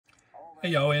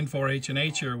Hey y'all,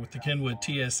 N4H&H here with the Kenwood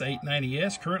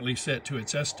TS-890S, currently set to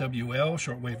its SWL,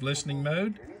 shortwave listening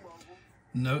mode.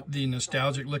 Note the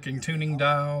nostalgic looking tuning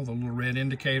dial, the little red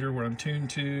indicator where I'm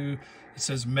tuned to. It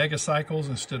says megacycles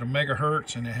instead of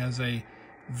megahertz, and it has a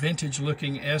vintage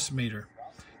looking S meter.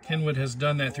 Kenwood has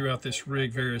done that throughout this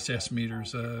rig, various S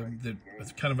meters, that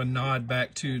with kind of a nod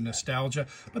back to nostalgia,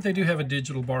 but they do have a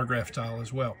digital bar graph dial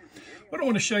as well. What I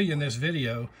want to show you in this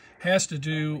video has to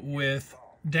do with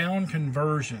down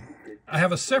conversion. I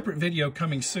have a separate video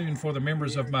coming soon for the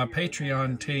members of my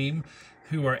Patreon team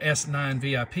who are S9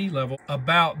 VIP level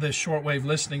about this shortwave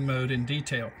listening mode in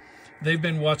detail. They've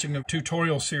been watching a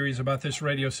tutorial series about this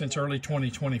radio since early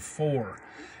 2024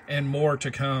 and more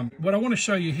to come. What I want to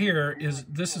show you here is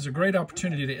this is a great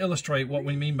opportunity to illustrate what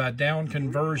we mean by down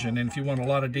conversion, and if you want a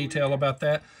lot of detail about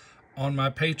that, on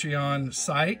my Patreon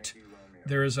site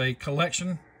there is a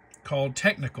collection called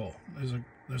Technical.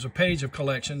 There's a page of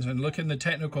collections, and look in the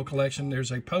technical collection.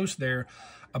 There's a post there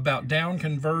about down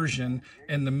conversion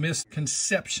and the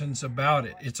misconceptions about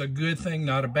it. It's a good thing,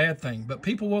 not a bad thing. But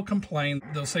people will complain.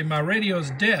 They'll say, my radio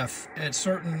is deaf at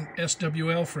certain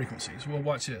SWL frequencies. Well,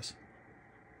 watch this.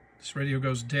 This radio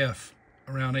goes deaf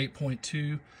around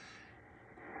 8.2.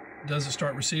 Doesn't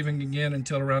start receiving again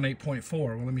until around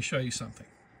 8.4. Well, let me show you something.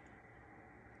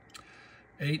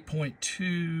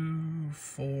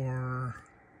 8.24.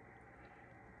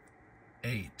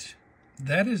 8.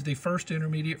 That is the first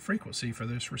intermediate frequency for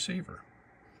this receiver.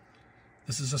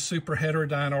 This is a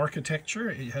superheterodyne architecture.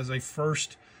 It has a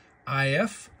first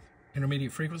IF,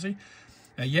 intermediate frequency.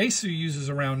 Now, Yaesu uses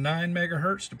around 9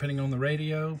 megahertz, depending on the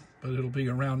radio, but it'll be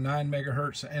around 9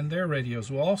 megahertz, and their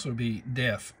radios will also be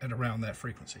deaf at around that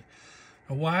frequency.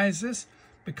 Now, why is this?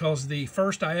 Because the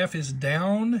first IF is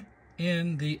down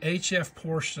in the HF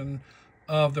portion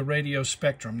of the radio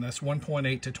spectrum. That's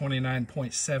 1.8 to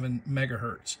 29.7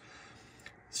 megahertz.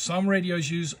 Some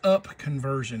radios use up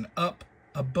conversion, up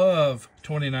above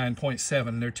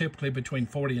 29.7. They're typically between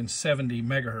 40 and 70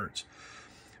 megahertz.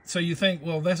 So you think,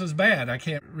 well, this is bad. I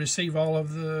can't receive all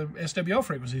of the SWL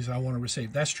frequencies I want to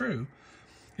receive. That's true.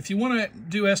 If you want to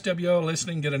do SWL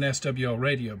listening, get an SWL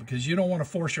radio, because you don't want to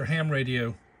force your ham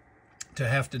radio to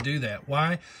have to do that.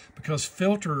 Why? Because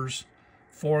filters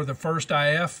for the first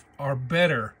IF are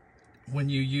better when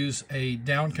you use a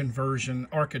down conversion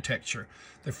architecture.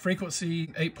 The frequency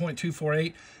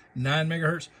 8.248, 9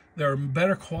 megahertz, there are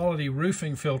better quality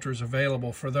roofing filters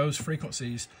available for those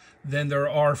frequencies than there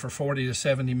are for 40 to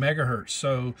 70 megahertz.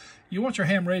 So you want your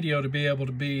ham radio to be able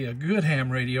to be a good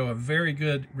ham radio, a very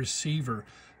good receiver.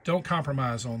 Don't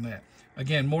compromise on that.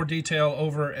 Again, more detail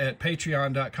over at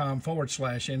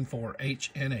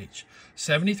patreon.com/N4H&H.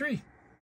 73.